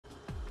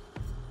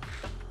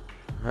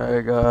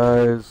Hey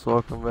guys,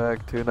 welcome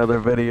back to another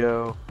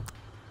video.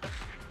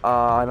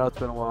 I know it's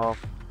been a while,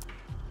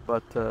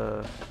 but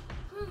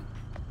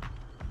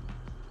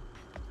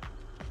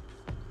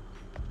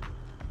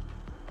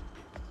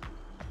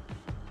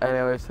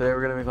anyways, today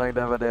we're gonna be playing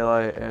Dead by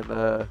Daylight,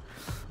 and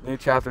new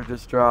chapter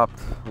just dropped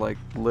like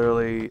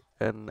literally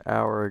an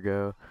hour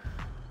ago.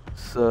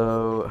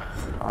 So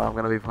I'm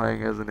gonna be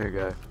playing as a new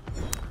guy.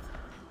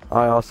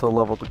 I also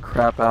leveled the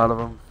crap out of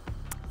him,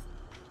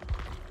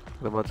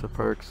 get a bunch of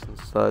perks and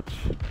such.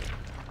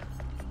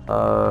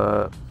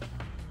 So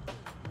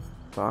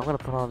I'm gonna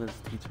put on his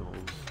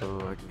teachables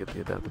so I can get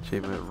the Adept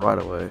achievement right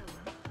away.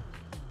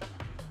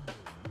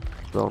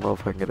 Don't know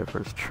if I can get it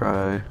first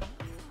try.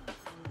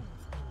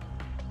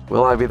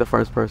 Will I be the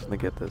first person to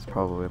get this?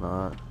 Probably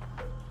not.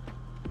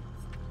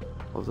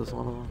 Was this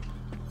one of them?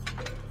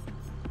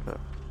 Okay.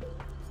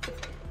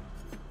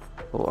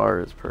 Well, are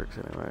his perks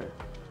anyway.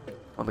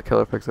 When the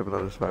killer picks up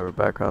another survivor,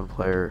 background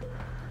player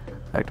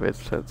activates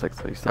for 10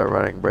 seconds when you start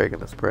running, break,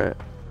 and a sprint.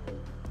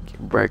 You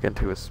can break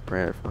into a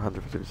sprint from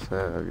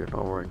 150% of your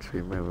normal running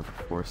speed, moving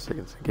for 4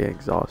 seconds and gain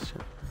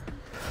exhaustion.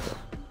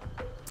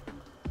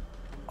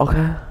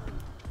 Okay.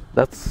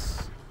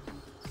 That's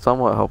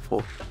somewhat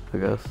helpful, I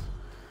guess.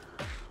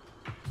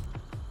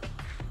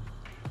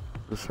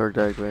 The shark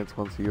activates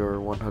once you are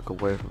one hook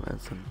away from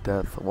instant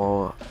death.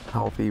 While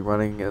healthy,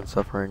 running and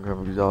suffering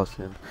from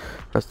exhaustion,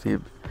 press the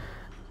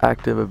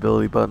active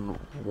ability button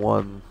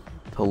 1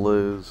 to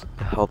lose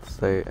the health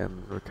state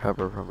and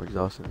recover from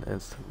exhaustion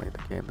instantly to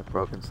gain the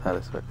broken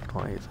status effect for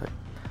 28 seconds.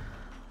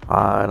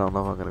 I don't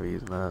know if I'm going to be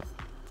using that.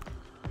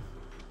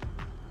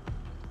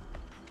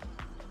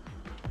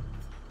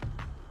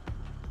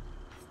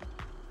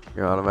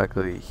 You're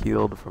automatically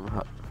healed from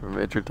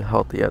injured to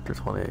healthy after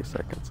 28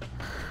 seconds.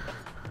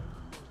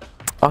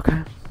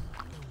 Okay.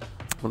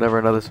 Whenever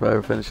another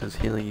survivor finishes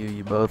healing you,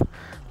 you both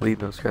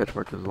leave no scratch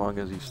marks as long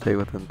as you stay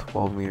within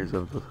 12 meters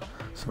of the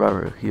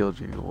survivor who healed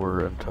you, or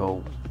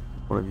until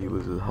one of you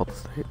loses health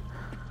state.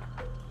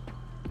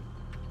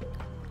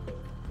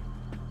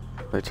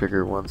 They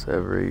trigger once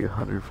every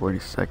 140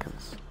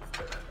 seconds.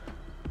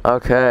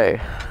 Okay.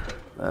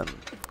 Then.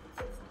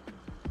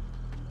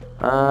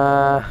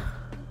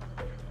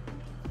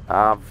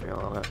 I'm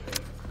feeling it.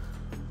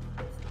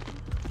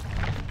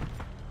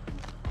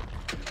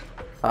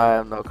 I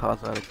have no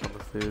cosmetics on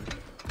this dude.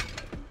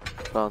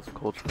 Found some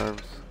cool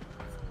charms.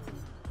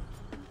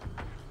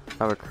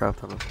 I have a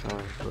craft on this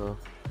charm, so.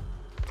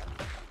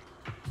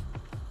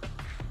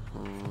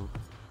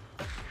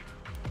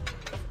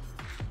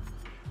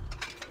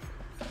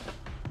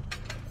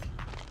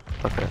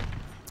 Okay.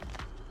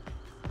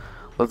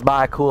 Let's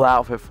buy a cool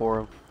outfit for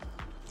him.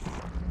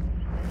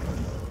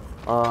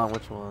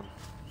 Which one?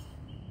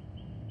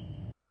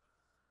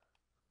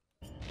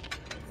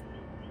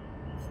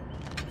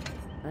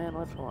 Man,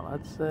 which one?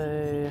 I'd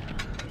say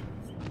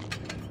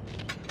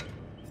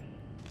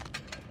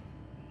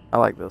I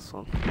like this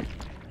one.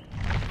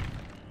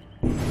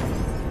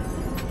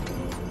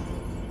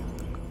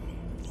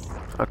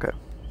 Okay.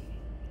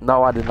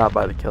 No, I did not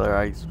buy the killer.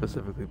 I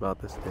specifically bought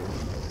this dude.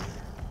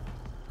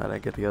 I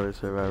didn't get the other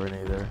survivor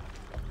neither.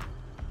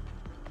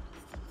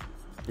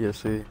 Yeah,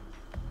 see?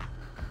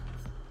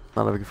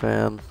 Not a big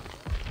fan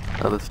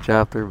of this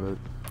chapter, but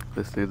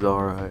this dude's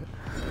alright.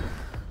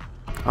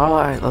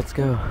 Alright, let's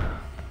go.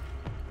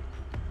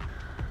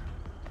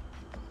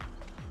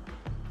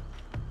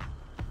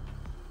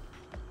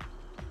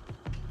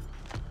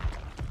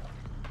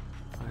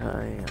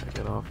 Okay, I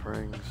get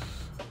offerings.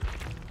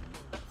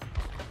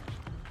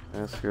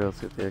 Let's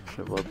get the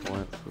extra blood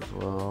points as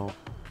well.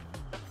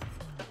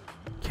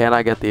 Can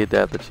I get the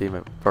Adept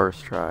achievement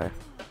first try?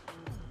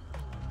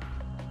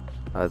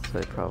 I'd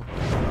say probably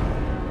not.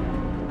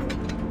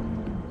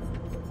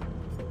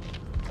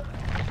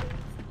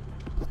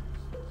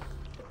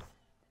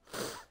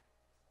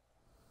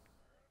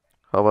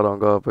 Hope I don't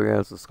go up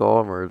against the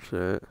skull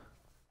merchant.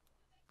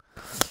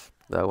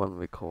 That wouldn't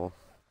be cool.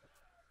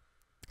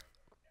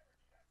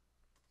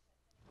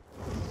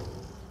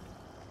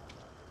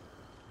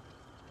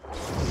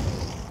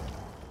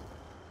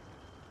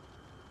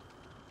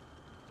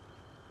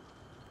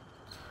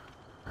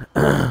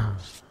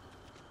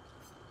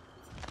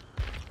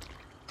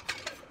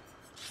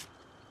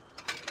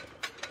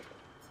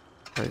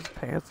 These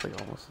pants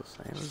like almost the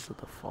same as the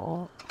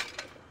default.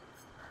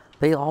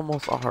 They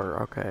almost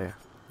are. Okay,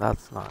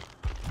 that's not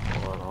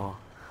cool at all.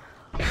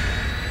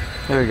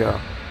 Here we go.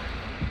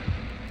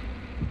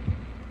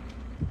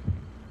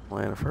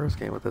 Playing the first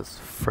game with this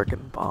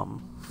frickin'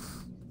 bum.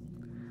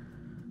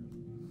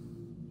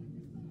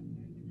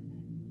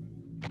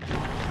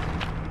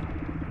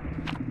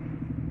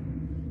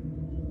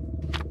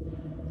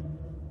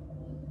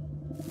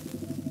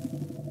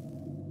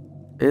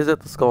 Is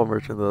it the skull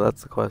merchant though?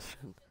 That's the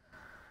question.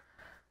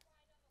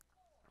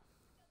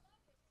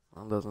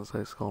 It doesn't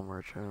say skull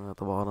merchant at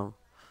the bottom.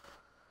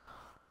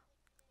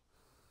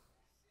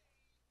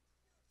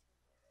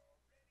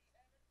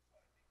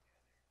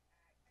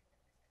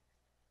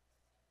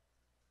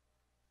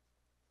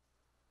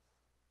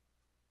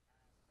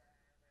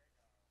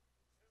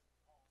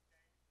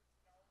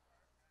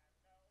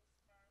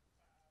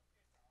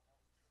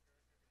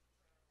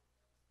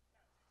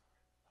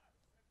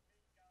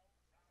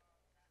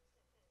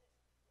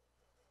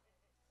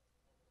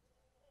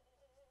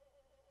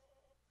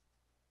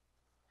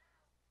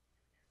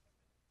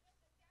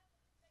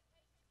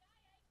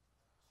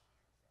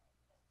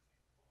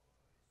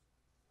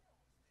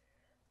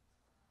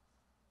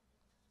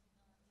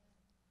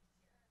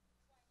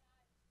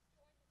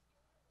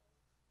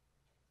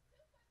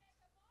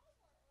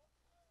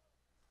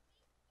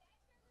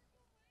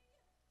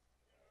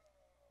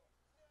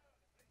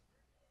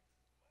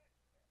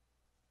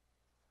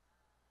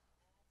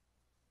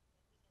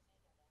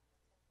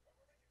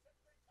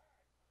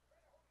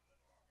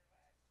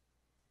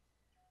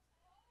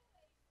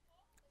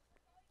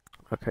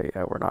 Okay,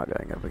 yeah, we're not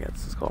going up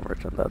against the Skull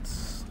Merchant.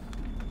 That's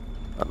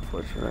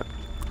unfortunate.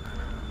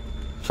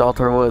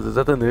 Shelter Woods. Is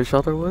that the new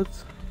Shelter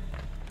Woods?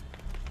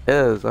 It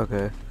is,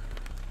 okay.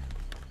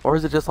 Or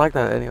is it just like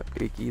that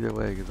either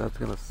way? Because that's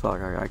gonna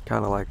suck. I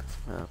kind of like this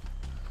map.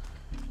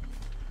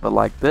 But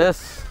like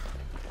this,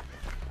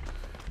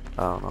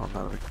 I don't know. I'm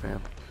not a big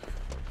fan.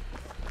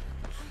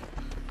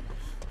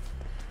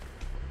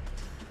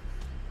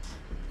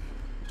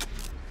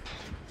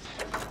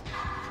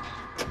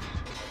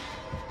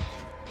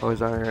 Oh,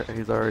 he's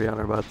already on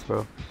our butts,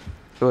 bro.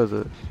 Who is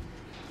it?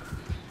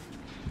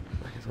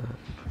 What is that?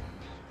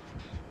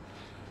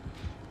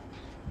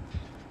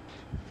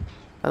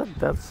 Is that a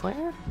Death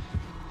Slayer?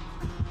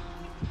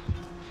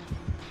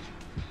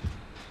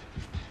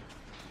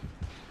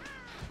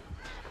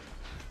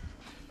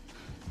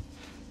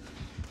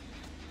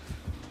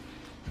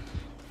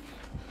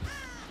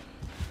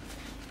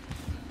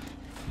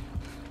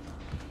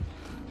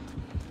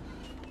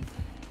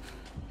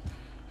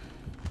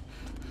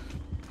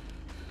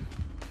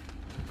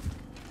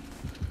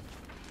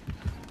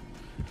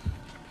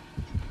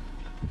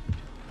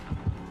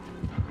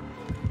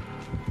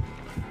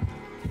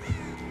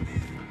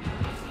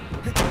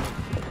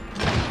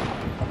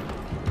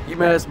 You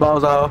missed,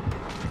 bozo.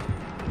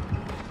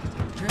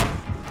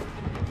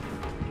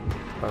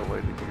 Oh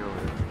wait, did you go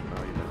in? No,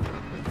 you didn't.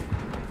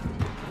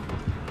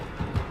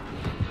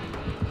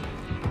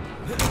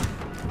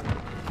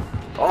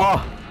 Oh!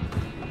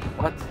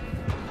 What?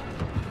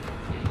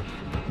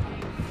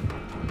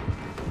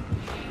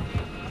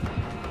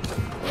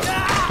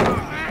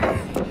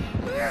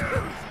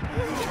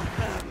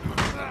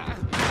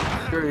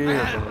 Sure he is,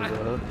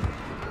 bozo.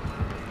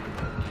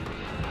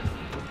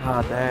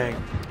 Ah, dang.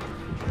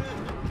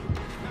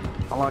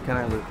 How long can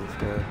I live this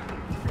guy?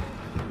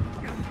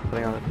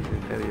 Depending on if he's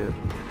an idiot.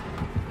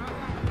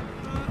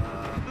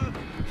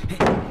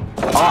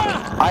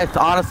 Oh, I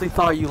honestly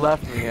thought you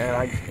left me, and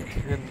I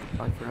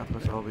forgot to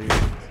push LB.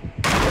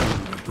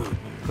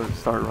 So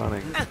start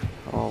running.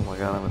 Oh my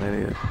god, I'm an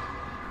idiot.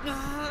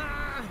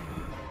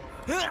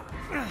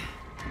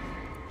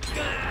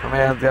 My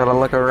man's gotta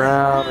look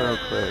around real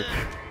quick.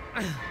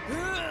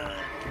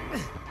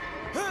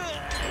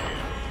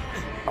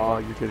 Oh,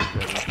 you're getting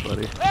good,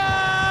 buddy.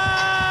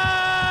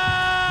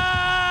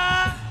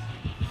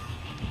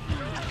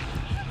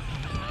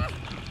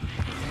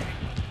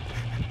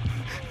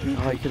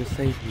 Oh, you could have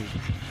saved me.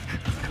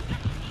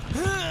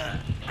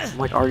 I'm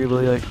like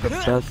arguably like the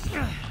best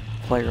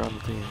player on the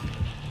team.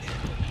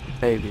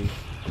 Maybe.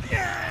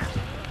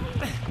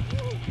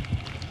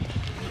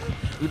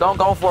 You don't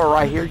go for it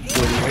right here, you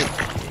idiot.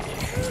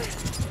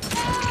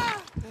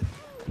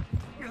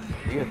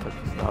 You get took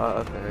the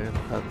shot, okay.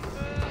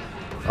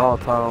 That's all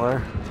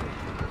Tyler.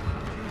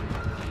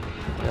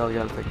 Yo, you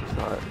gotta take the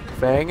shot.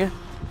 Fang?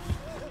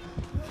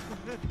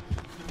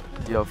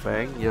 Yo,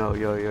 Fang. Yo,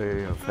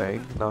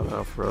 Fang.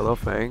 No, for real,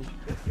 Fang.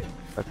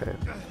 Okay.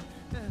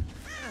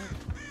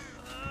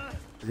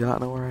 Does he not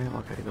know where I am?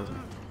 Okay, he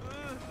doesn't.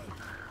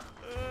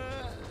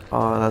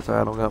 Oh, that's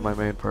right, I don't got my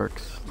main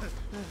perks.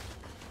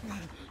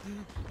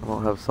 I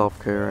don't have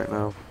self-care right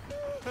now.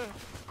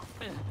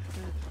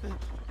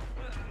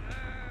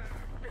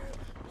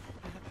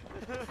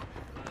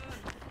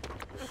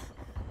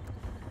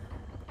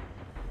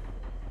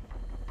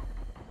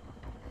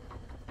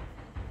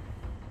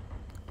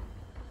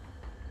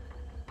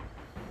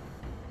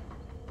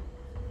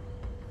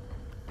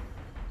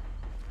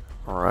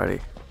 Alrighty.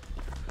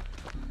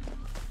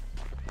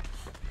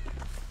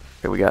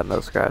 Okay, we got no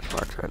scratch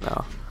marks right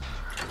now.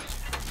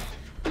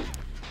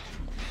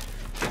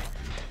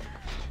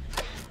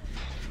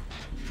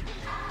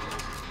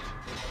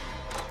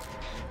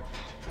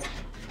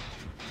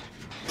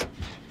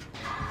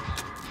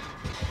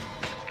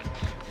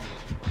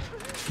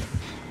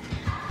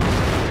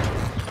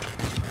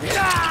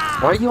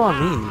 Why are you on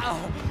me?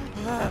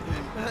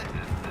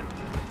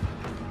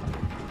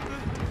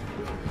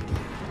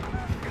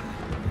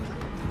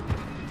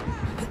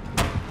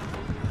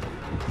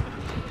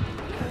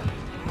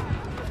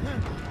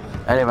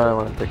 Anybody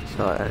want to take a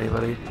shot?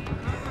 Anybody?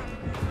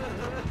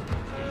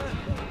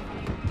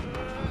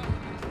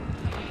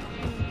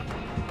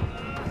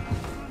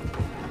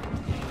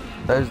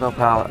 There's no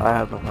pallet. I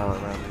have no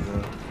pallet around me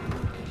though.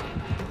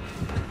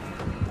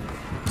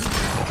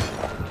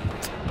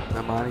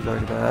 Never mind, he's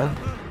already bad.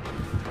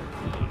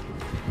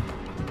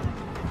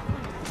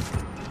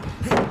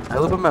 I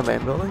live in my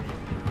main building.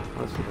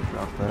 Let's see what's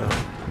out there.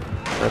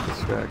 That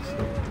distracts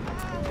him.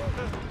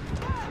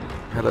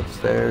 Head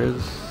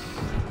upstairs.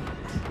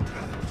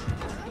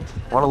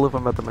 I want to live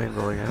him at the main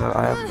building.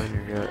 I haven't been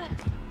here yet.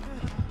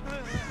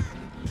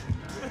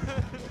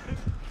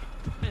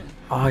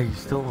 Oh, you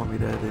still want me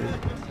dead, dude.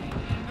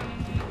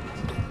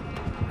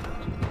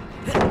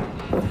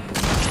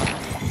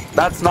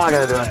 That's not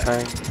gonna do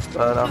anything.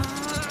 But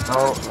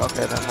oh,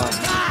 okay, never mind.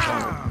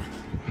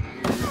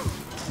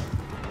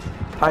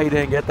 How you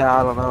didn't get that?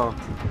 I don't know.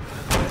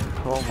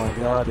 Oh my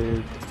god,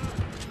 dude.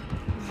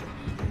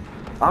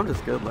 I'm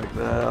just good like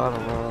that. I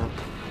don't know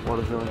what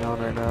is going on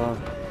right now.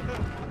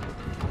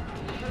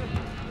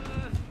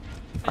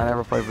 I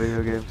never played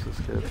video games as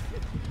a kid.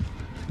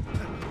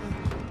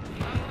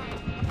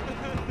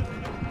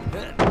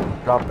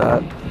 Drop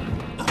that.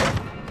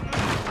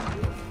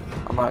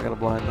 I'm not gonna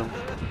blind them.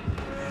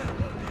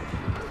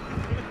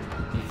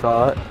 You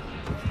thought?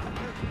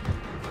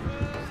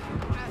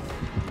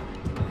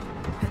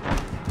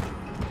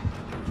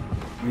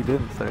 You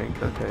didn't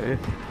think, okay.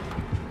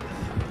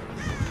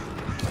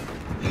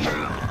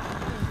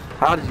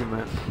 How did you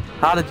miss?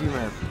 How did you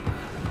miss?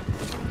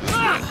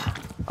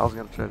 I was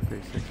gonna try to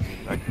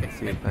 360. I couldn't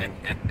see a thing.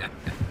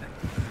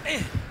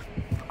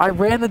 I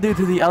ran the dude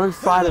to the other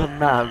side of the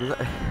map.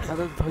 That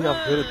doesn't tell you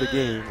I'm good at the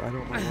game. I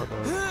don't know what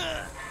does.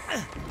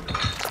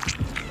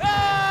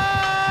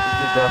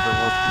 This definitely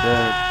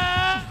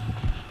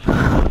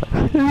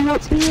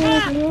wants to dead.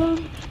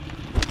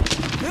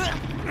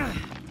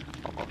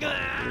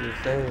 You're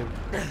saved.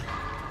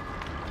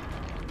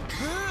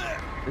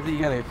 Is he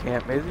gonna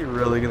camp? Is he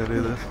really gonna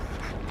do this?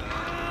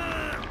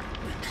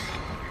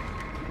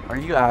 Are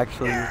you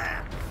actually? Oh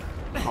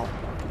my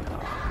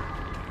god.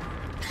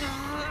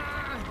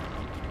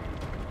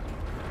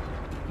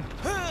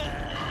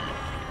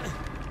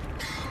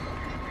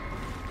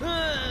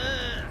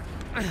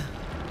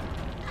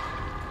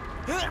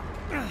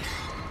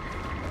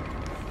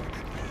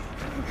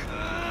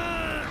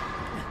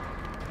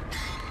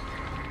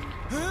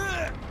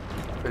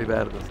 Pretty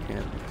bad at this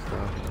camping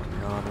stuff, to be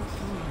honest.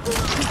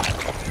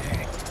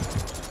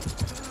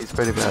 He's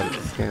pretty bad at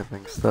this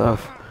camping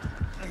stuff.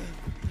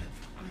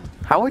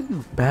 How are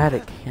you bad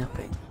at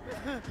camping?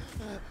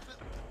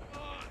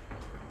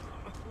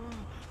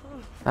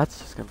 That's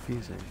just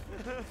confusing.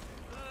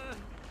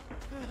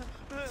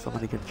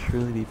 Somebody can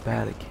truly be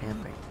bad at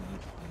camping.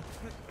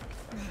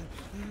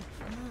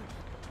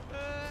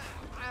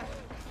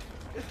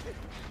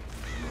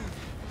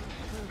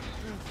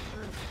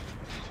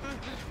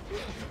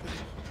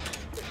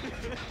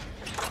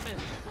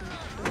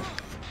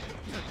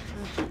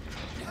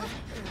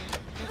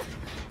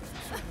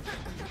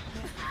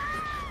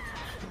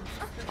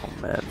 Oh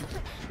man.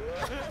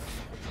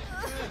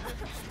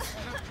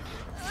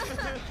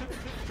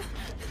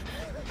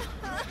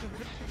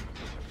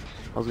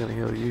 I was gonna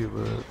heal you,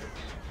 but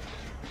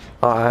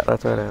oh,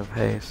 that's right. I have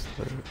haste,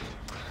 but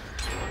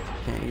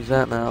can't use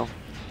that now.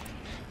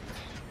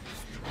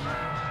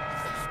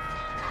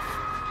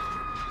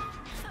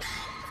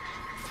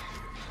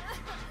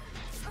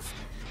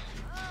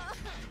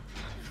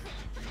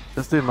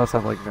 This dude must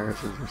have like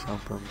nurses or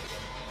something,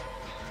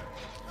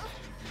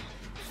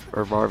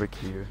 or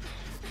barbecue.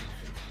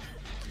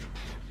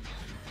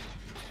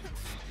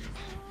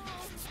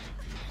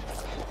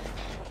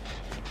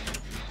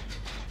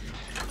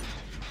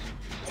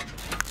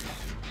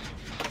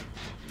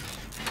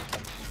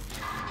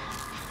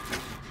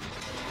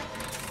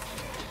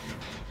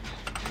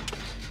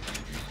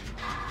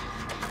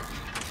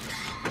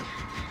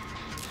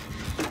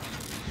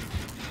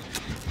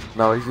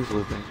 No, he's just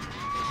looping.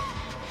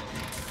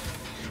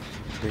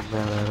 Being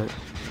mad at it.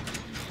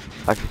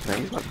 I can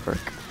say he's my prick.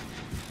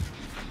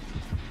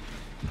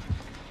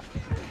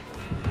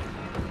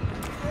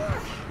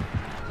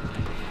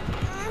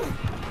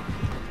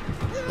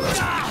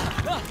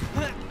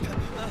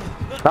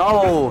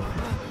 No!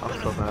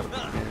 I'm so mad at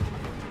this game.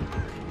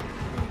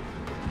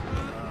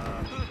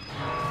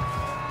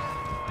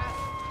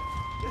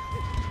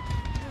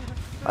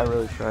 I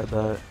really tried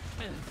that.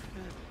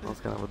 That was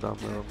kind of a dumb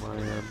move on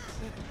my end.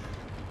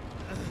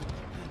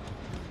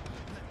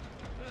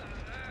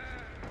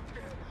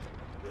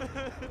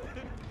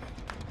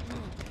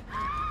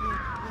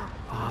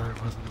 Oh, there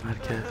wasn't a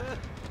medkit.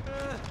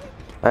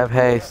 I have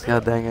haste,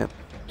 god dang it.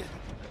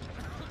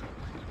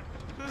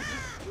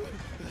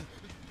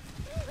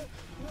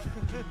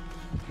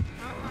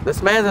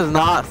 This man is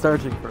not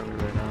searching for me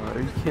right now.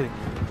 Are you kidding me?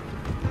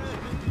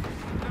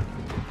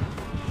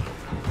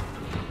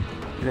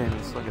 You didn't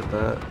even look at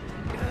that.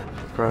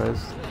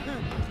 Surprised.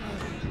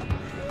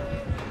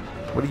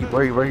 What are you?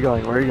 Where are you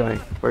going? Where are you going?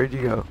 Where did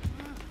you go?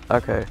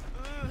 Okay.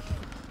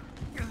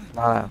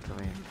 Not after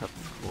me. That's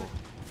cool.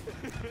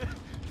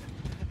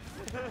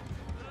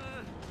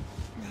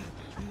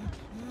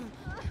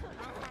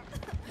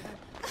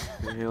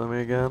 You healing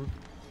me again?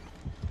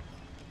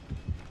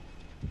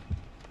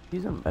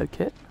 Use a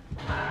medkit?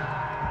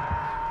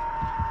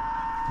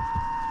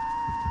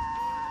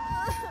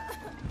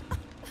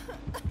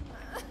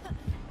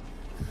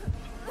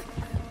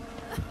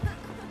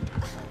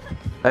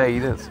 Hey, you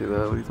didn't see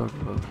that. What are you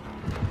talking about?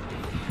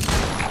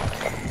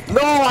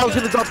 No, I was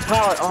gonna drop the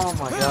pallet. Oh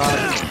my god.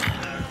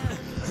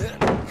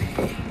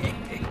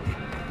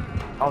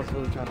 I was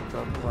really trying to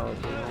drop the pallet.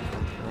 Oh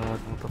my god,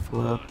 what the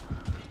flip?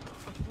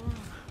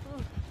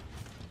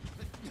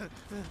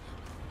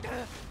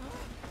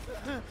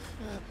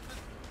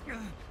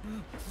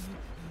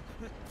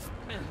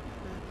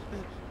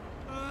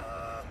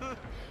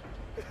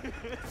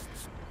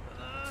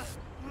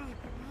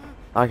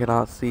 I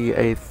cannot see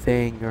a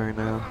thing right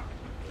now.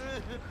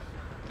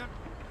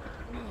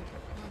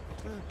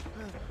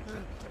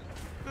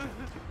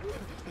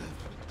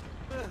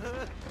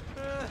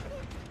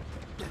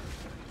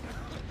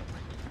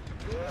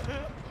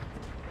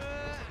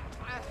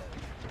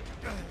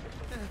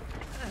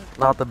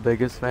 Not the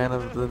biggest fan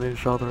of the new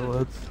Shelter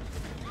Woods,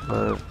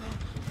 but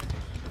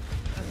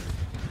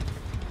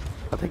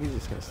I think he's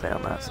just gonna stay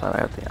on that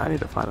side. I need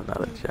to find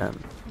another gen.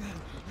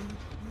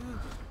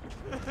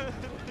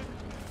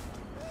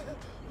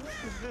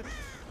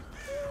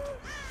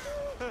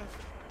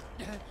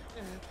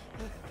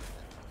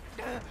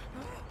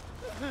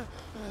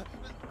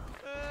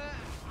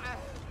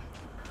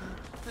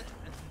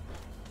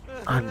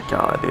 Oh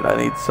god, dude, I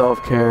need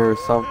self-care or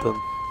something.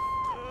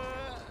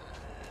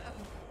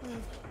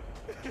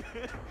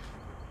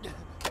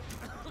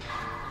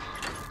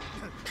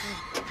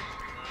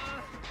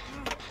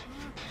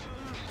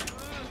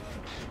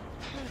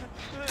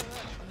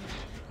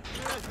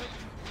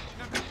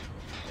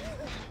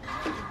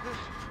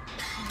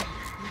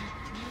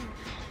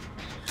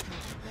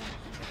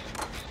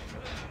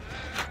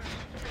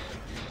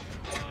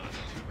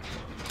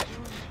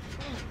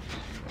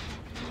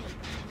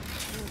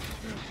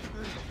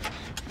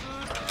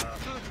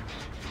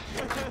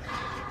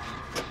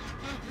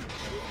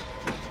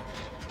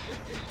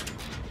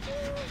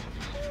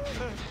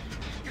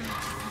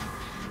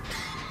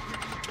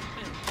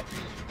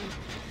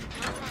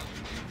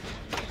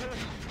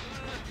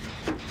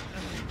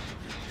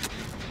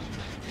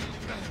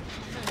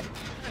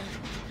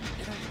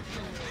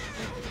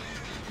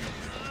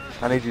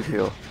 I need you to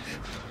heal.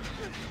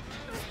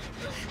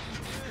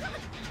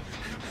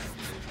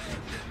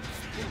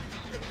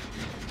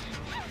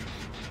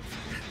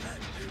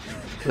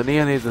 The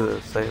Nia needs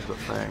to save the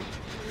thing.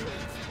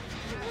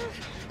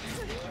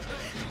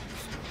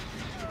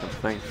 The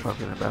thing's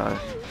fucking gonna die.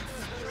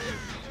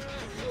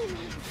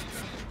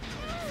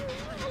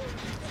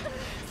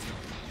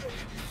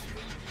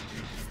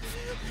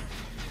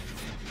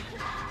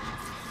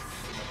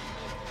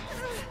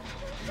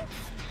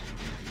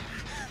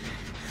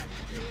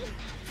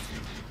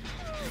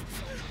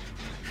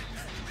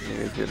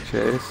 Nia's getting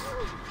chased.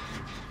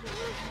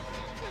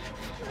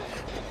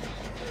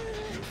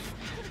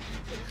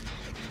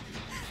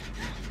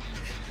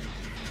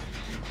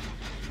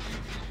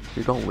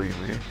 You don't leave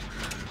me.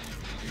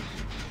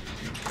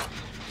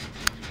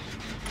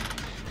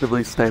 At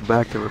least stay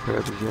back to repair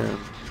the gen.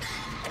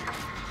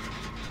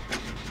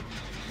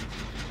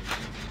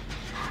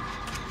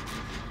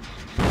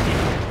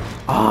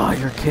 Ah,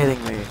 you're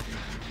kidding me.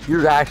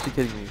 You're actually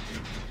kidding me.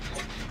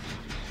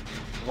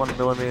 1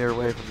 millimeter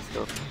away from the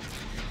scope.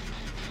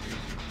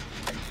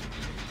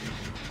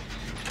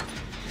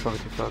 Probably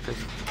too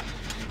focused.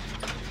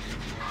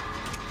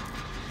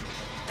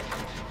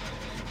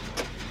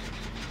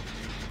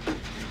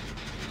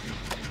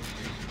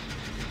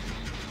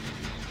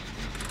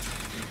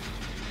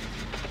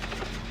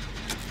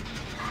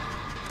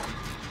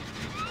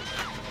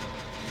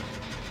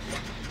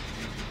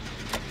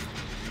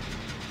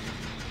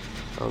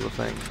 Oh, the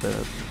thing's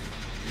dead.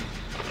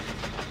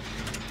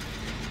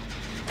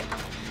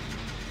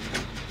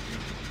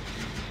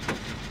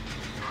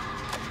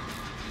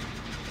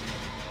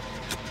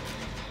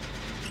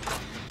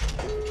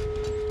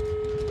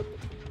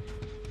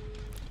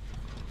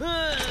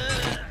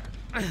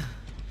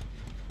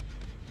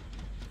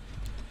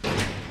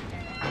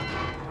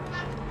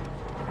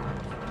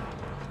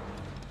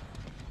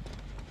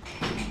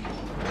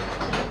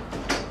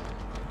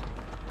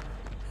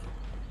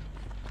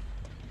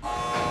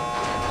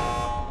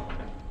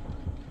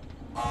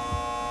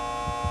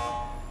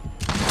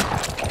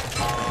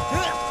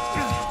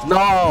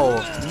 No,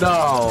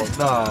 no,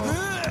 no.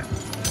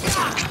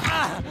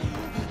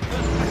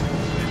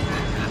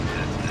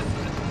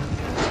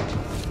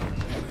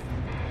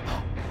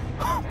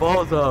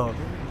 Bozo,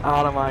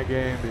 out of my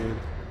game, dude.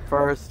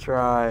 First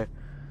try.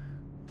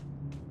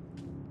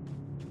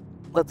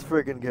 Let's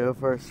friggin' go,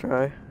 first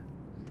try.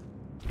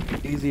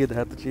 Easy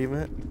adapt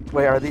achievement.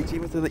 Wait, are the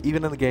achievements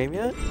even in the game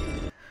yet?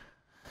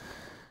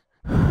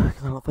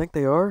 'Cause I don't think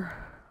they are.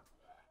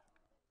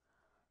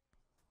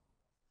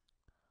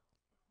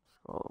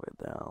 All the way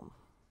down.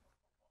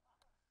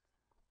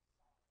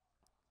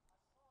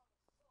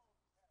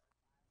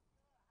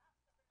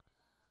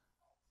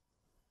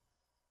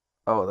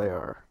 Oh, they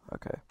are.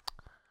 Okay.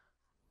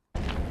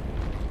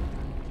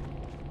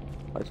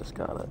 I just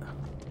got it.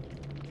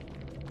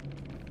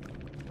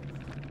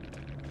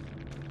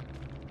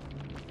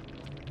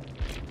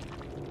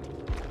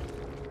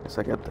 Guess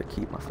I got to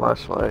keep my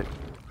flashlight.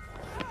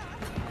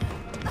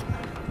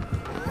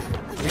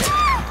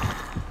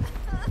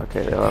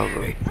 Okay, that was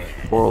a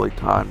poorly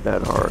timed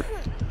dead hard.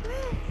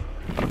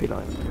 Oh, he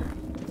don't even care.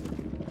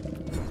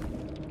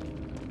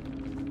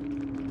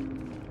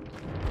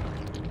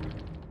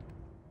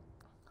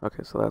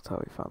 Okay, so that's how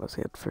he found us.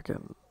 He had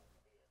freaking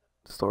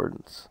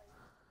swords.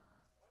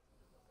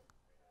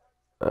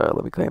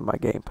 Let me claim my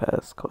Game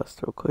Pass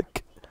quest real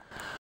quick.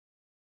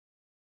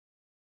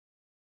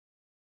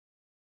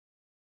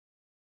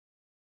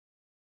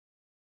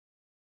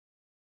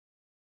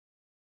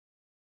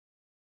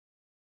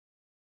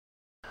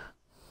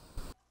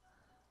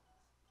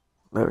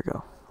 There we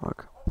go.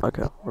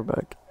 Okay, we're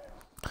back.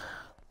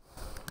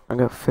 I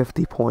got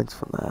 50 points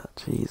from that.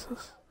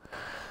 Jesus.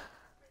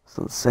 It's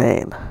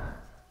insane.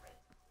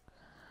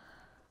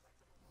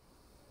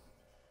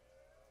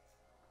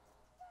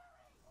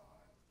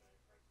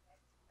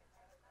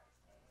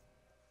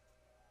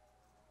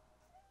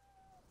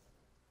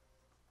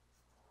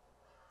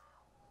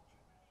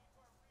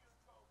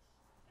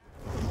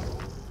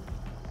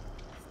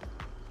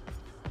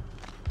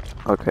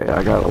 Okay,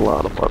 I got a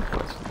lot of blood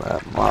points from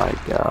that. My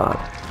god.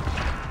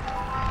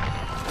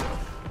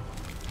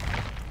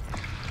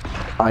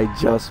 I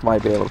just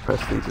might be able to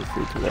prestige this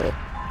through today.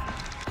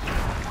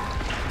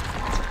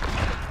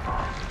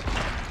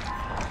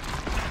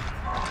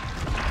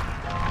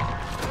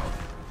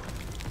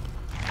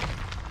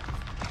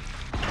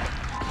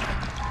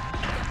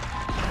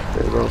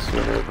 There's also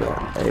an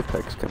event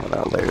Apex coming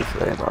out later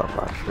today, but I'm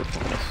not sure if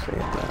I'm going to see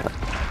that.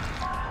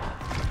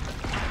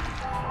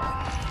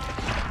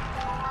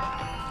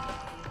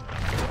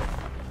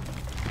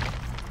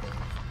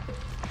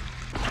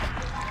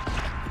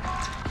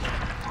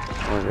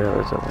 Oh yeah,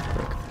 there's that one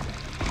quick.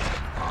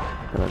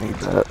 I don't need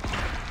that.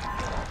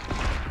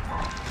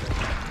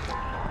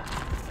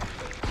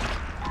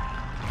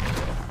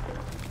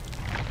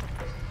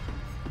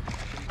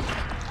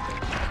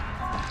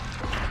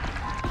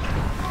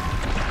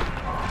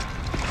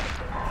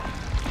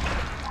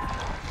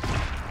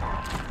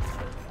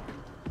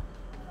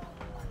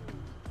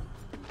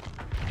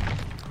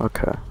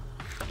 Okay.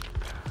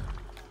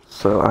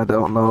 So I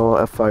don't know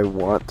if I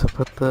want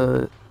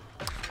to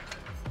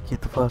keep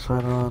the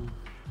flashlight on.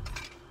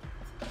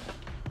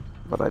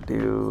 But I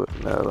do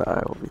know that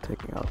I will be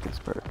taking out these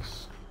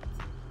perks.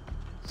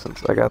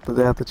 Since I got the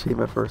death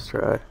achievement first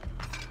try.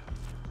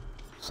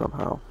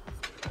 Somehow.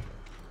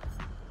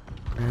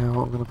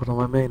 Now I'm gonna put on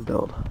my main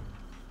build.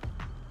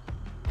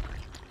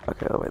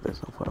 Okay, oh wait,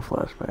 there's no point of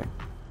flashbang.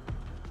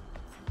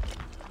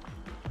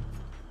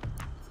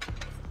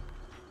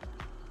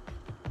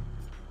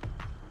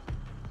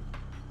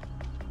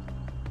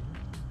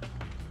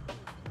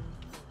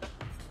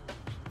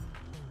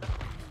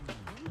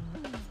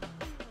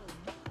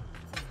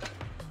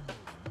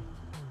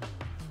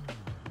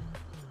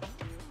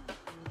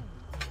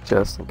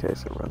 Just in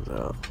case it runs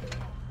out.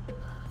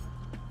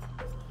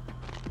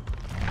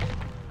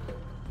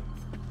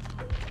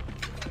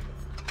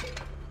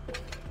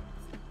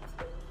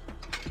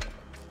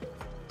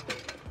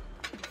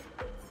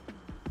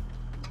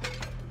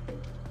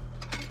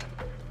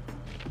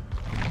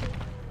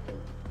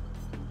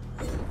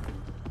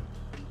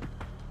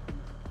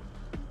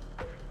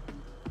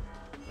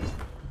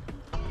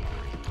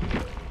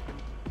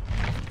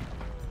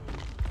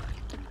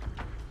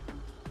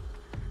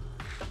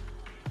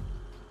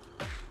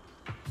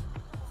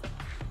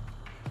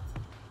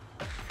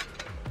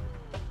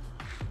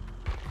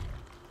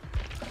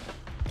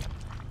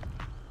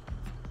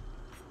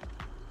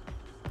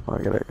 Oh,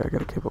 I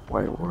gotta keep a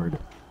white ward.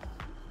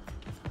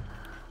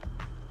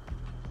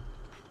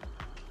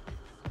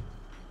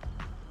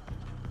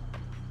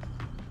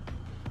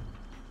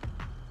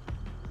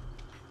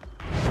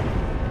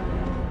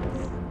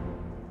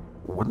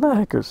 When the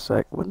heck is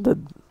when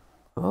did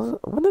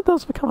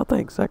those become a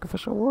thing?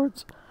 Sacrificial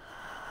wards?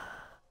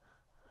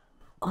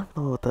 I don't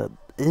know what that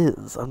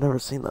is. I've never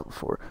seen that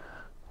before.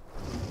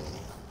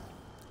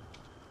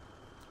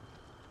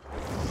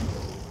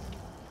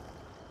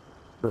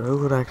 But who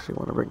would actually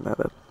want to bring that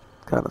up?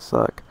 Kinda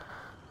suck.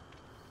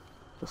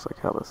 Just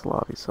like how this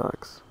lobby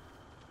sucks.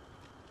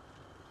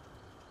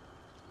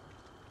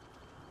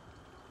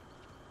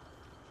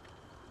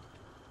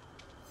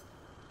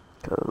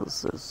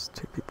 Because there's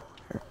two people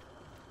here.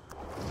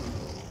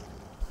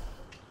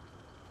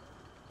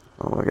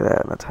 Oh, look at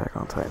that, an Attack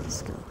on Titan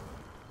skin.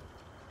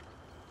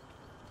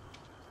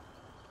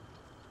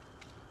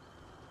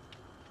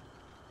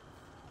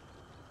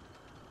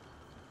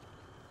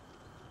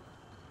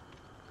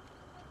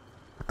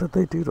 What did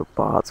they do to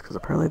bots? Because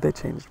apparently they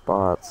changed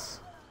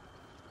bots.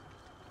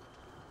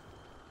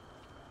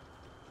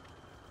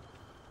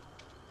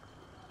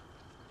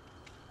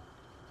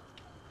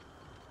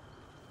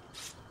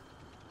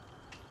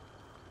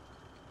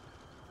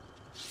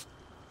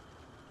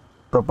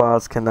 The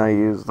bots cannot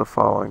use the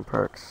following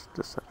perks.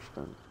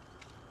 Deception.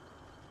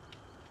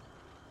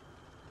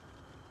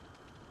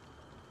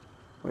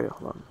 Wait,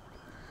 hold on.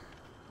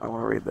 I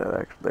want to read that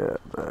actually.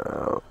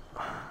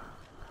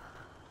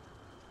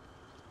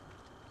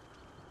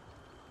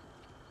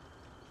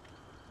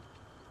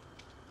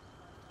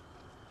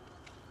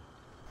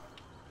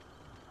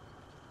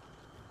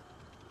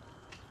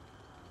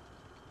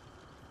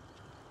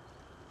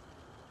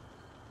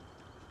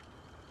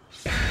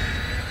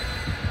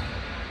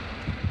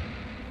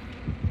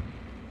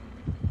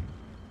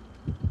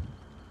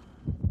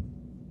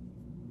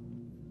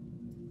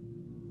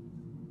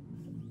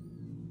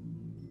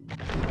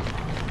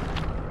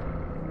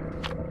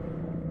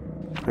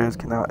 Players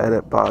can now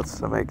edit bots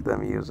to make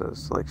them use a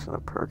selection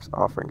of perks,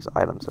 offerings,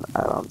 items, and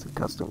add-ons in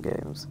custom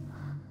games.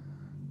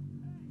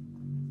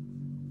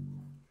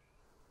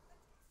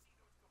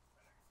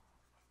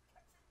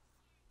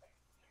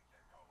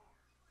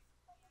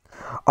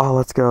 Oh,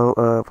 let's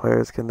go.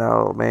 Players can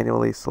now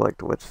manually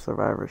select which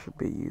survivor should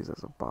be used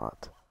as a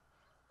bot.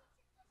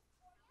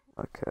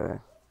 Okay.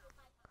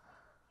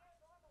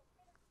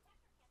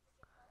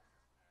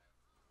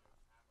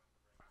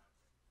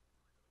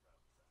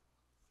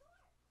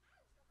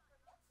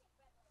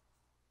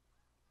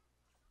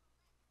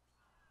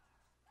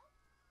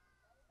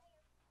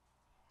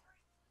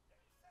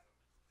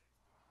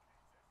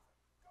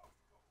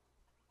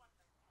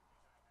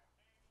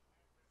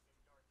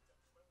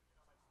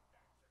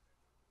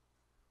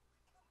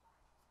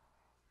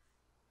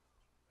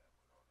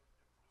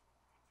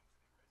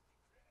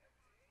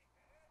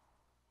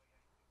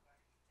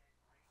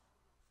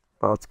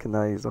 Bots can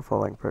now use the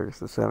following perks: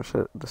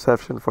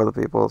 deception for the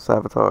people,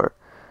 saboteur,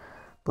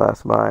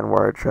 blast mine,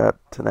 wire trap,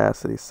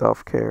 tenacity,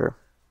 self-care.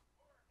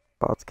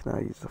 Bots can now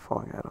use the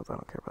following items. I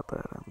don't care about the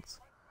items.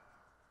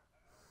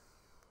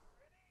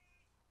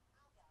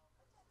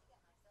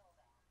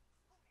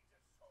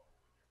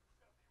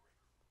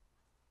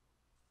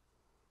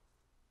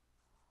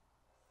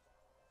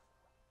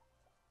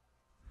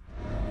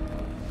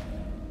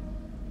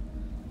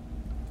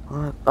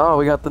 What? Oh,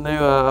 we got the new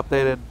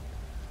updated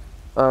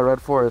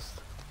Red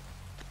Forest.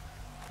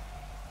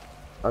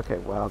 Okay,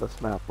 wow,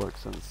 this map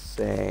looks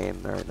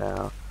insane right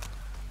now.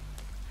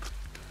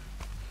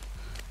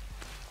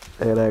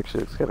 It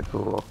actually looks kind of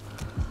cool.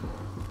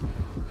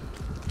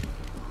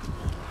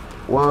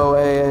 Whoa,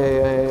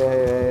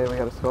 hey, we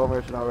got a skull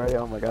merchant already,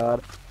 oh my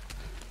god.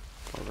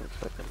 I wasn't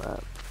expecting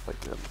that.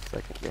 Expected it in the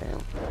second game.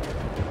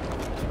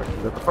 Expected it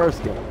in the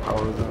first game.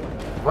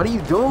 What are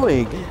you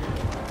doing?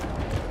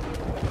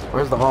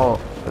 Where's the hole?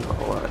 There's the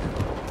hole at.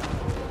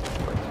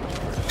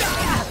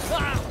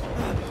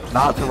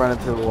 Not to run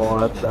into the wall,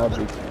 that'd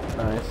be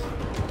nice.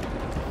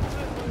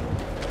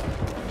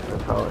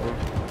 Good power.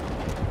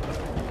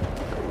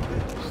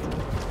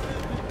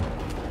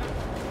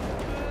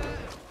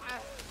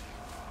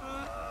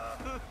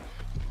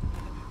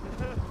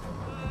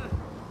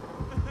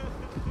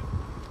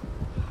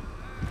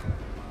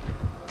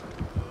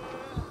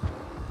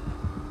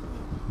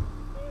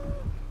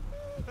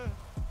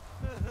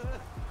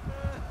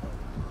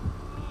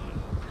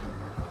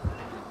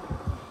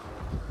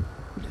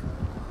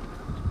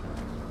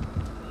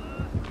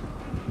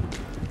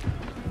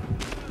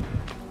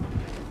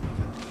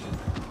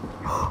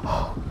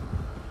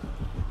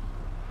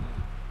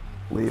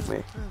 Leave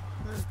me.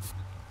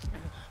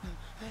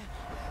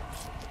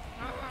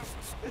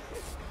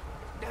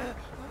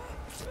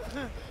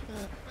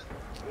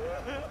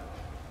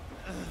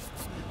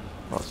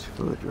 Lost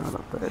food, you're on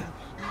up there.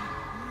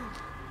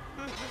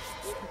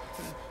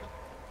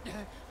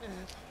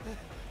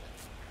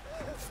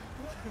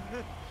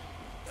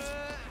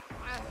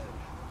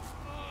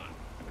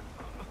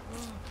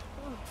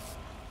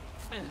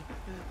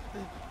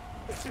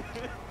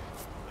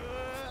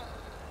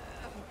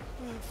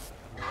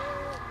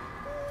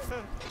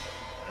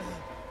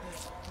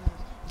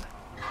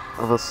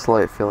 I have a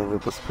slight feeling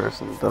that this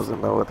person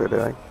doesn't know what they're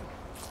doing.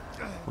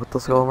 What the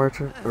skull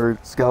merchant? Or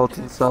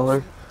skeleton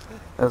seller,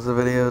 as the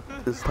video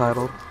is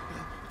titled.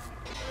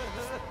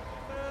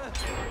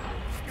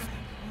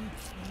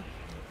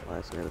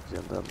 Nice, we got a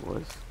gym done,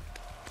 boys.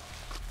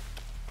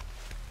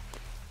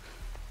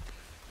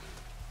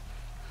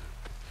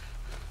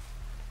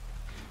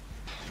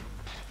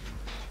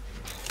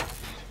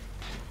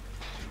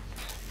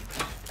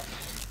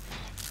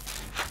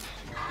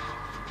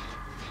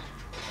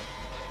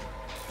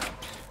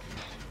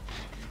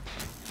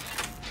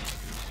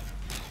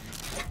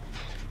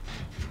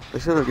 They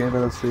should have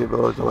given us the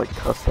ability to like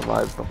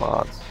customize the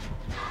bots.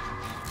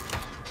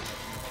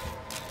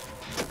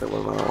 That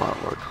would have been a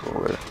lot more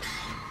cooler.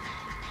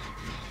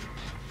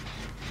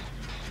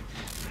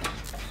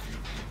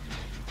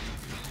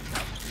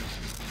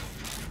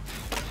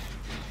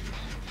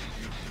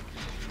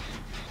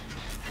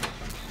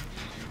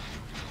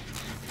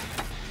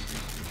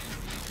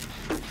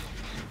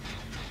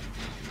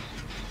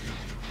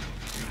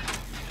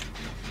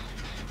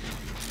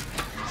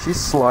 She's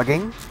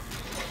slugging.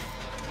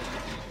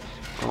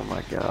 Oh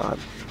my god.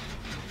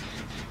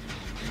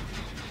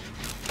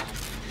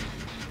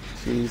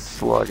 She's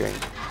slugging.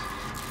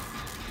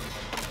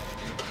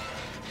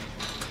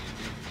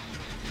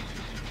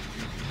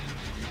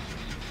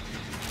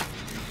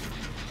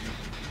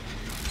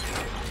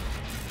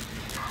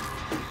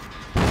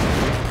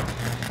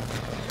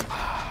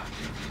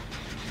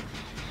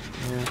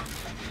 Yeah.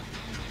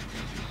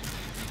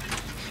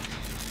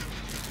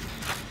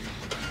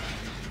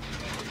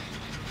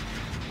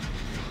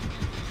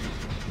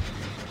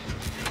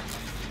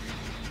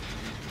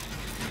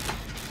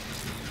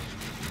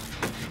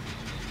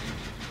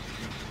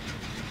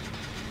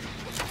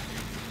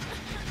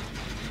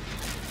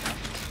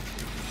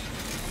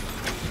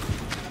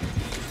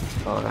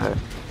 Alright.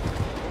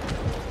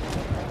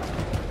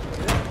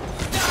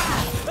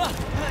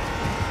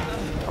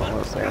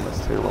 Almost saying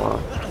this too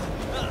long.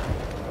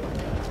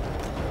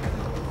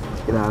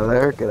 Get out of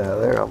there, get out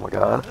of there, oh my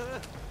god.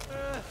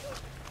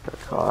 Got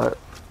caught.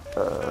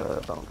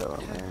 Don't go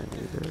in there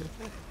either.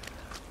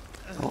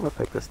 I wanna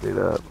pick this dude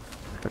up.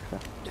 Okay.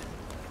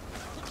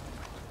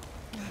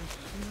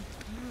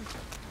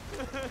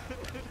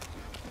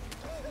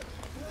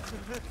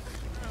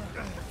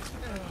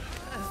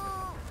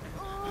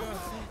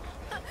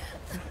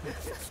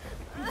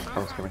 I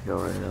was gonna heal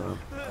right now.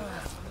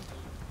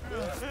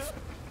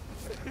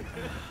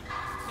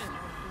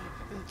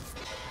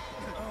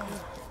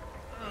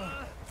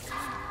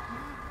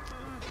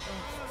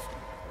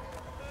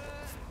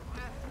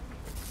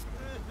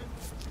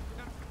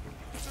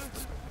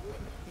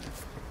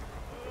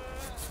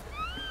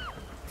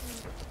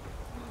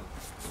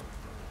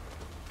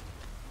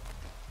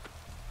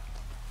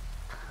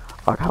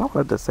 I kinda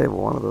wanna disable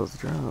one of those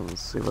drones,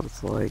 see what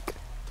it's like.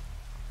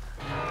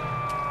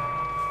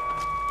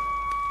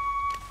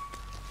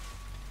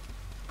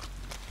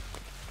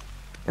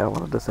 Okay, I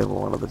want to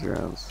disable one of the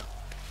drones.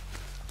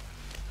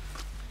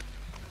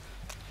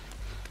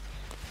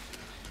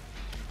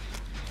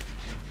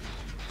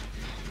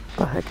 What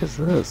the heck is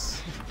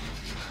this?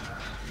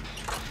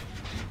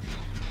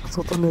 That's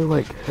what the new,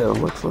 like, hill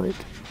looks like.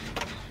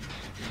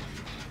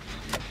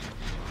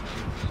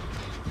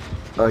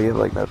 Oh, you have,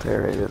 like, no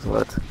tear radius,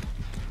 what?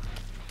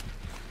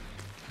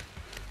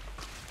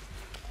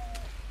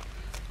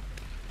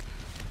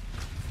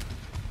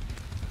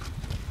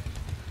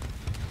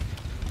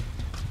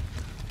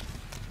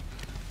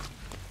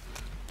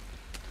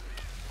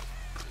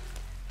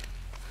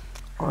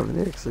 Oh, the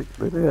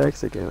new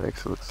exit game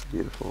actually looks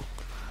beautiful.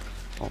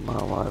 Oh,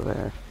 not lie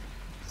there.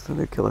 It's the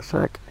new Killer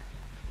Shack.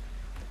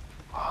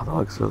 Oh, that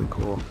looks really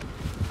cool.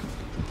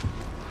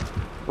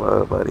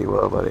 Whoa, buddy,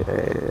 whoa, buddy,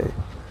 hey.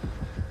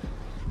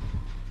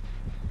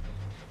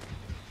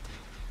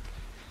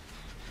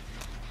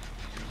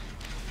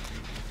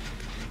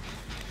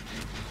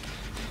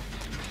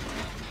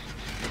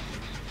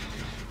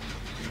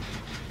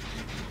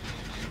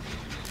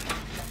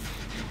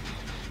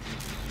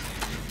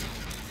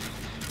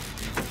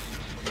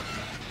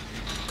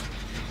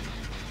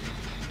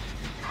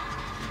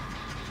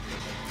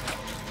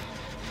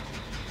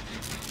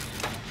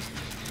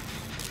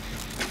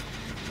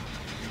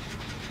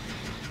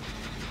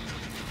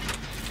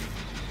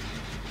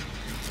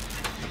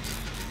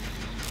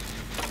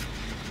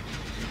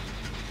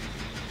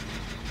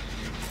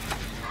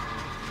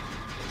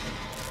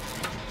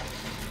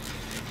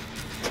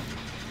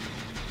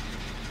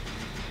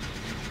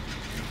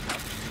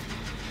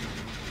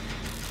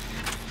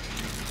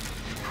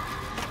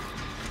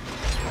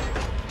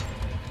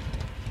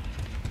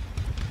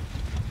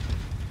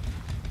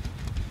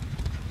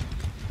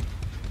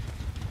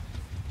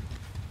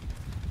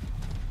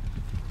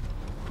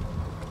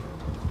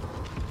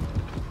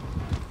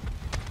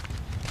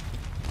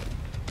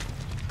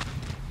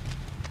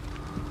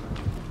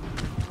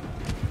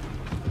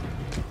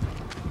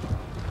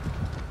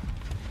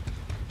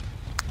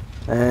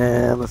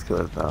 And let's kill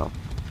it now.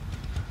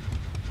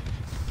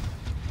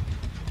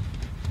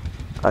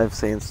 I've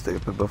seen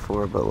stupid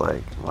before, but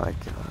like, my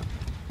god.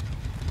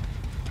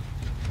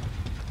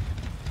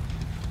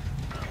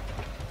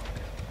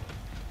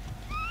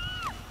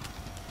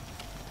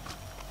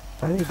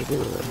 I need to do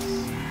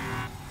this.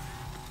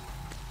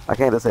 I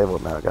can't disable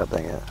it now, god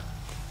dang it.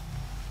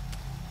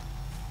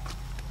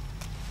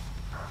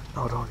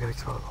 No, don't get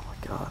exposed, oh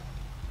my god.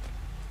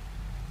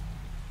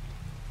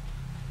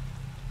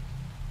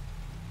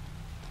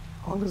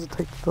 How long does it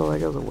take to throw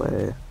Legos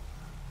away?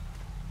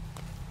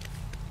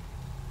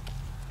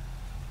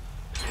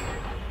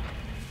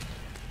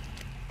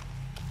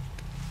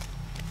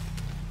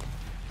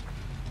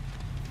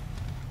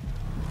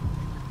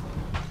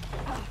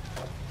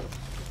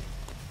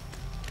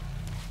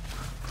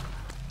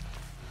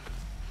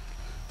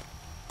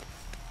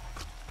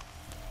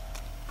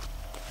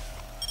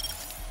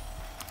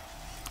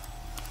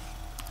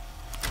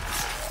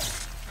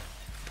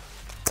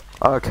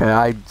 Okay,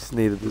 I just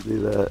needed to do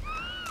that.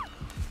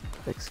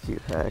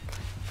 Execute hack.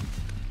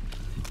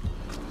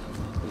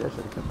 Maybe I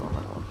should have kept on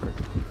that one first.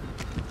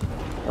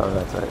 Oh,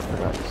 that's actually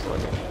not just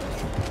like it.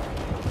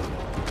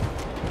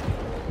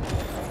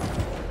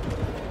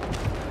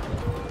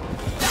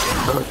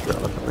 Oh,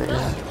 God, up in the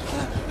air.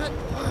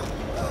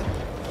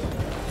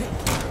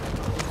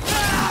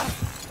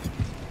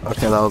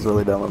 Okay, that was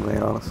really dumb of me,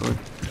 honestly.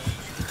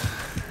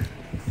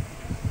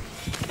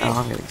 Oh,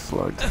 I'm getting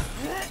slugged.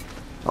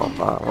 Oh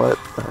my, what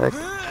the heck?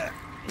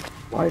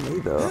 Why me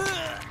though?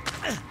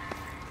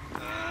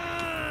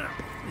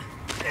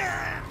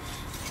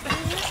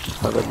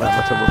 Not that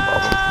much of a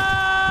problem.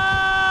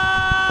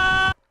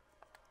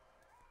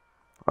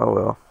 Oh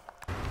well.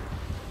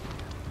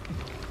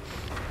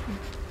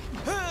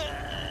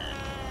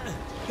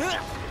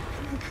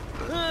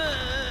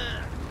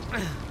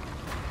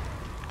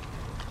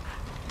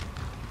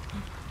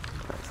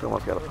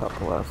 Someone's gotta pop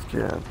the last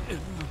gen.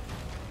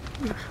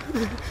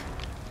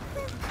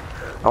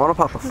 I wanna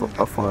pop a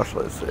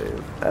flashlight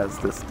save as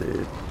this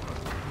dude.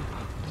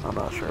 I'm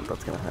not sure if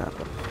that's gonna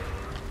happen.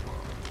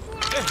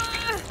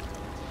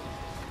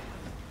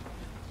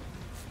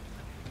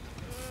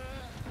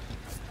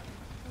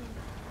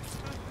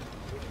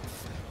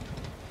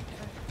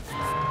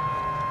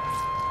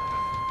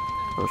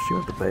 Oh, she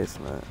went to the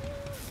basement.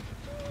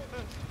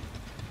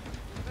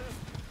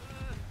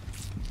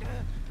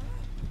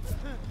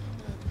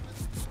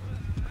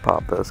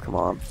 Pop this, come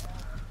on.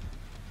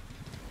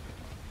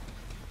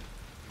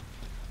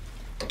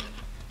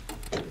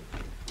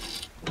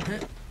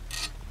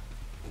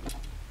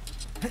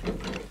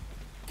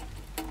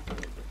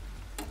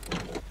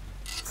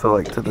 So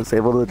like to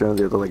disable the drones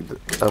you have to like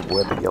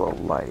avoid the yellow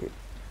light,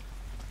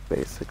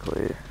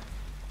 basically.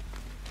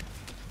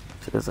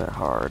 Which isn't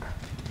hard.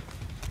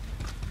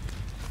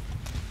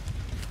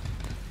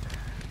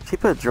 She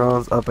put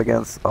drones up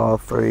against all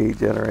 3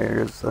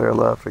 generators that are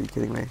left, are you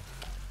kidding me?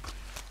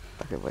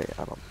 Okay, wait,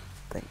 I don't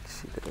think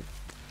she did.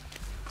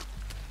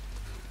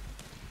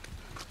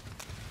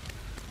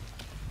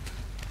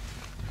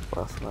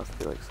 Blast must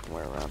be like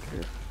somewhere around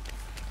here.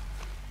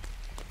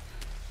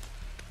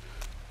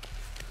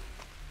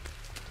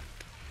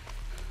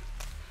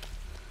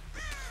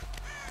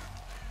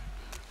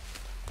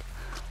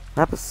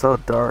 Map is so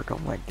dark. Oh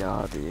my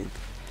god, dude.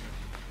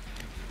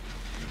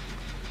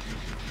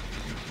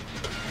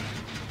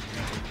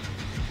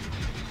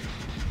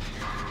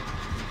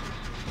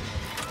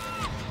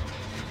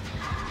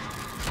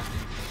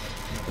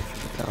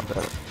 Found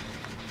that.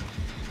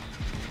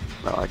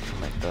 No, I can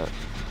make that.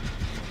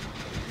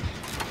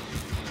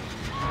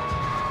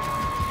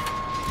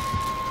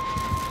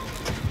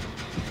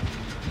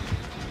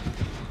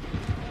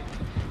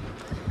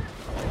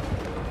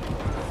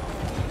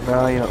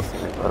 No, you don't see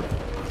me, bud.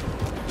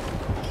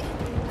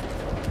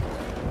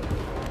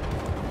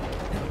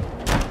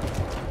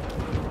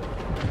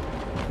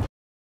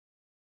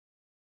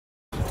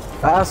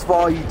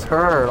 Fastball, you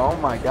turd! Oh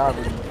my god,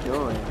 what are you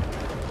doing?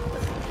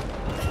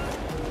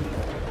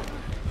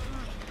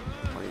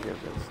 What are you guys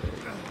gonna say?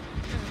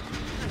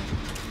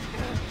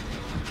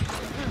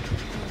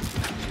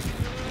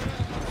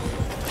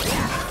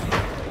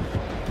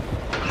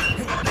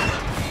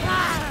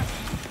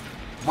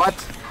 What?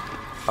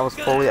 I was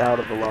fully out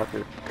of the locker.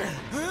 You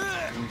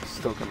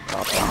still can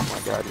pop. Oh my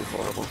god, you're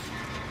horrible.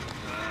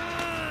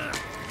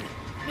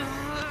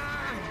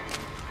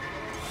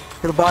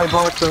 Hit a body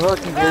block the hook,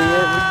 you idiot.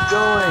 Where you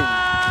going?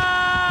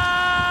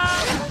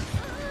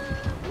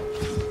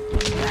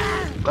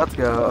 Let's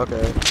go,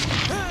 okay.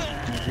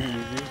 Easy,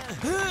 easy.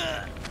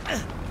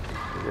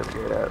 You're gonna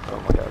get at. Oh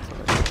my god,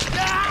 something.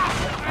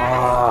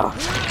 Ah.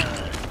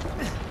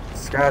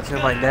 Scratching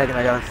my neck and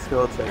I got a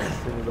skill check as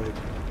soon as I.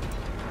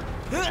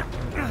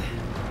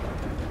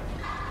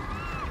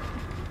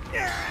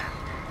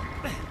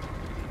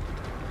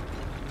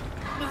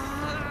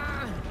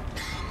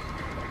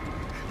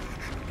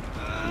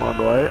 Come on,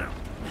 Dwight.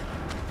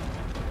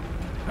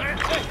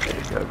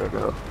 Okay,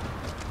 go.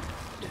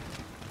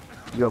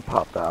 You go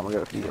pop that, I'm gonna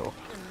go heal.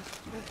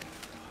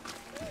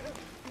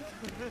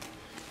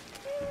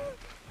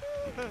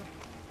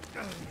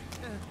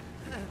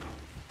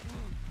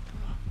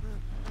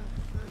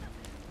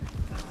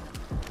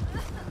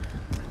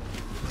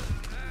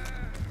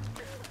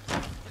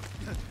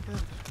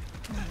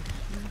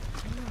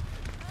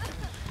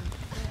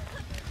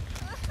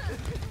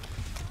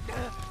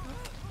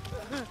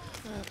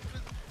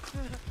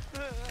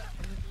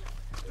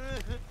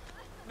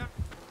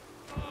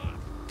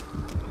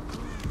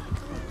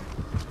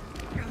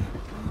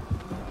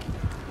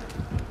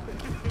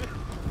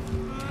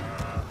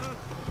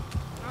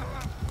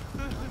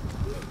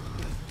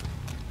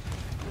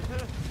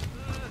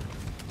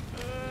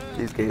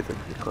 These gates are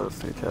pretty close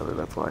to each other,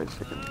 that's why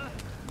she can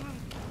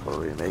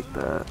totally make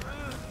that.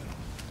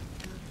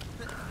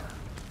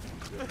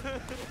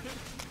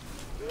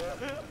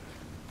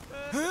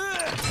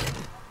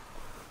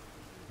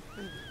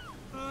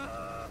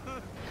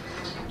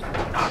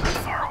 Not that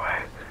far away.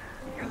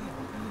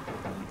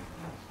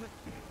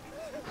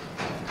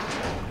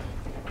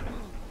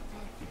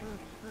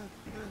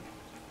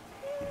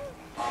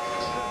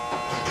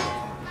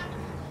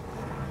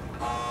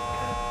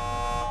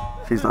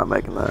 She's not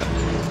making that.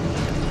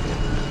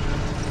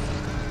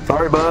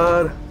 Sorry,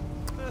 bud.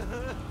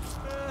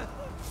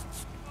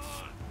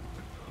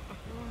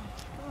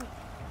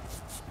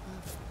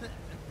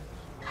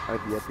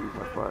 I've yet to use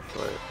my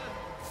flashlight.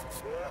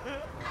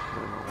 I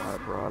don't know why I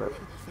brought it.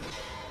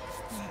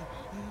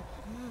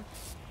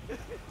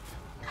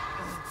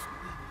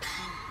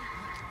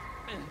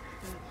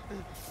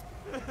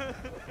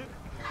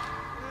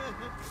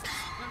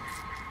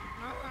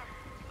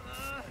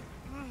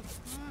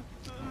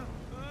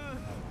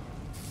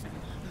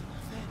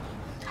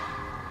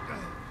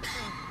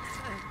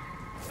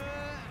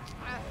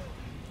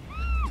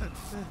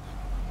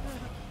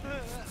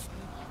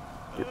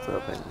 Gets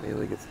up and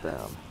immediately gets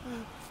down.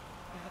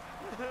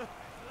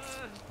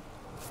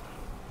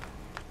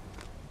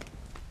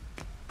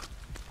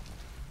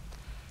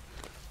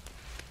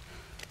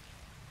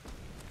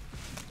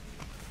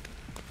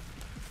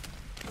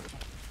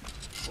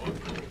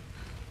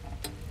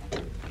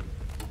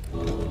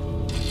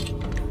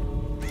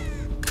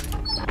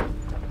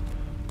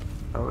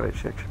 Oh wait,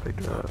 she actually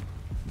picked her up.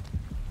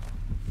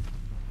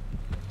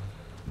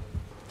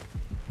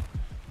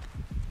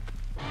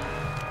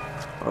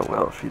 Oh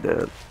well, she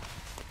did.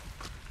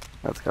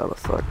 That's gotta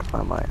suck.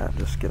 I might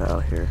just get out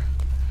of here.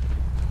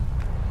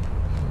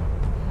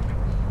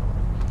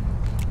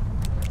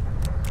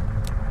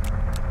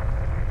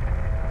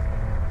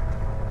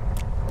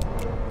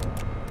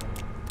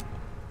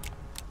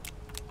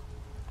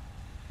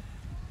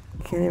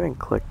 You can't even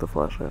click the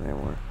flashlight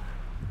anymore.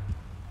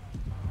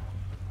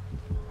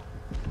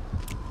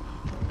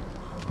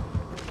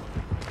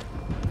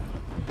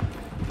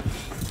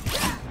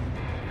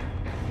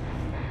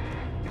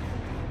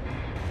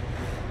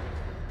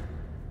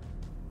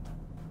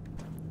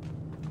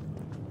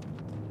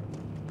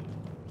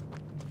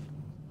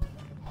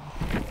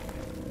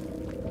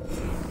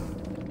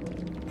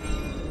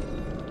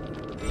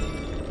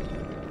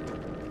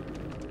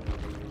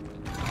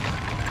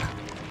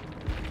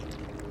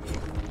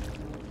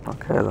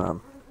 Okay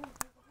then.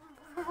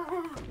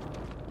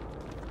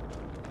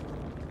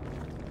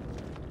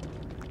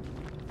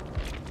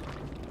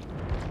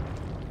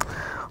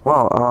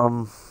 Well,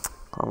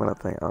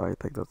 I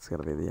think that's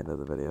gonna be the end of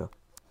the video.